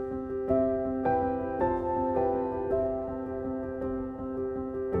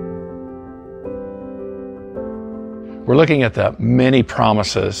We're looking at the many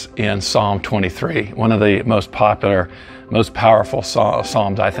promises in Psalm 23, one of the most popular, most powerful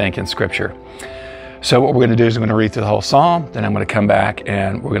psalms, I think, in Scripture. So what we're going to do is I'm going to read through the whole psalm, then I'm going to come back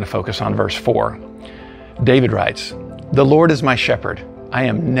and we're going to focus on verse 4. David writes, "The Lord is my shepherd. I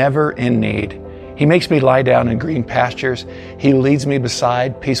am never in need. He makes me lie down in green pastures. He leads me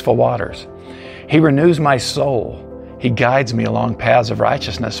beside peaceful waters. He renews my soul. He guides me along paths of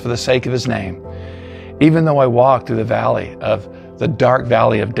righteousness for the sake of His name. Even though I walk through the dark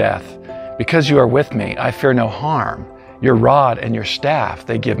valley of death, because You are with me, I fear no harm. Your rod and Your staff,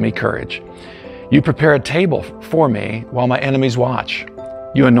 they give me courage. You prepare a table for me while my enemies watch.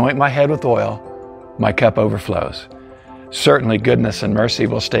 You anoint my head with oil. My cup overflows. Certainly goodness and mercy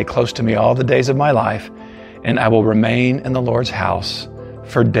will stay close to me all the days of my life, and I will remain in the Lord's house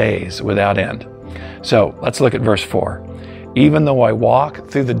for days without end." So let's look at verse 4. "Even though I walk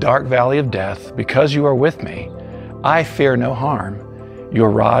through the dark valley of death, because You are with me, I fear no harm. Your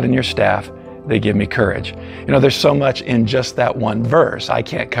rod and Your staff, they give me courage." You know, there's so much in just that one verse. I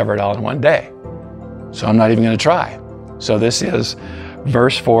can't cover it all in one day. So I'm not even going to try. So this is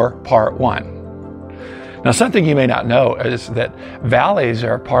verse 4, part 1. Now, something you may not know is that valleys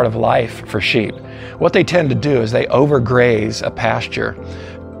are part of life for sheep. What they tend to do is they overgraze a pasture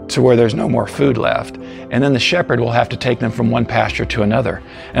to where there's no more food left. And then the shepherd will have to take them from one pasture to another.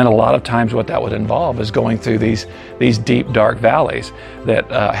 And a lot of times what that would involve is going through these deep, dark valleys that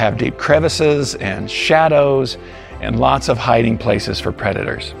have deep crevices and shadows and lots of hiding places for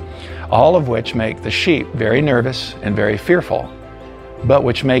predators. All of which make the sheep very nervous and very fearful, but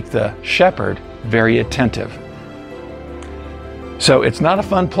which make the shepherd very attentive. So it's not a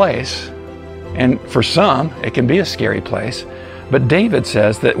fun place, and for some, it can be a scary place. But David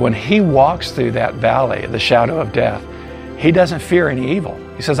says that when he walks through that valley, the shadow of death, he doesn't fear any evil.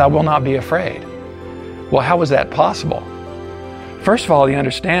 He says, "I will not be afraid." Well, how is that possible? First of all, he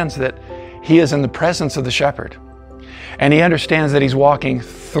understands that he is in the presence of the shepherd. And he understands that he's walking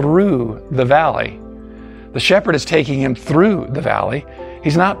through the valley. The shepherd is taking him through the valley.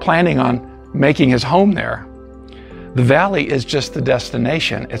 He's not planning on making his home there. The valley is just the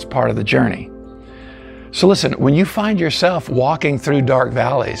destination. It's part of the journey. So listen, when you find yourself walking through dark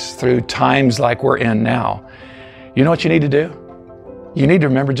valleys, through times like we're in now, you know what you need to do? You need to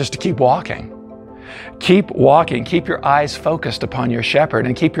remember just to keep walking. Keep walking. Keep your eyes focused upon your shepherd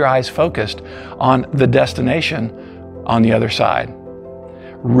and keep your eyes focused on the destination on the other side.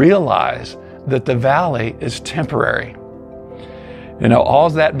 Realize that the valley is temporary. You know, all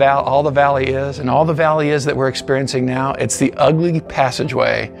the valley is, and all the valley is that we're experiencing now, it's the ugly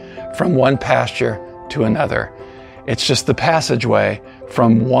passageway from one pasture to another. It's just the passageway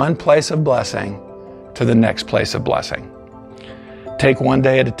from one place of blessing to the next place of blessing. Take one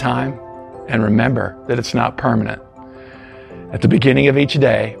day at a time and remember that it's not permanent. At the beginning of each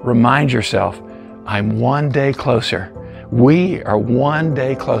day, remind yourself, I'm one day closer. We are one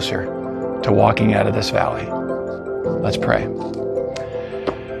day closer to walking out of this valley. Let's pray.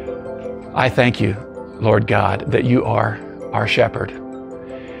 I thank You, Lord God, that You are our shepherd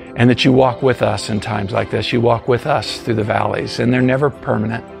and that You walk with us in times like this. You walk with us through the valleys, and they're never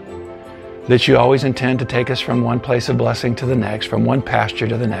permanent. That You always intend to take us from one place of blessing to the next, from one pasture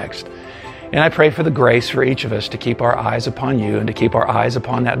to the next. And I pray for the grace for each of us to keep our eyes upon You and to keep our eyes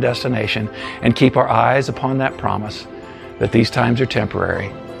upon that destination and keep our eyes upon that promise that these times are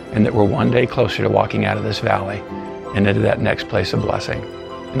temporary and that we're one day closer to walking out of this valley and into that next place of blessing.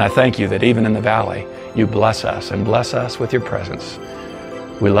 And I thank You that even in the valley, You bless us and bless us with Your presence.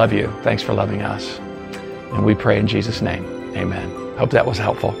 We love You. Thanks for loving us. And we pray in Jesus' name. Amen. Hope that was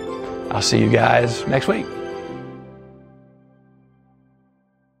helpful. I'll see you guys next week.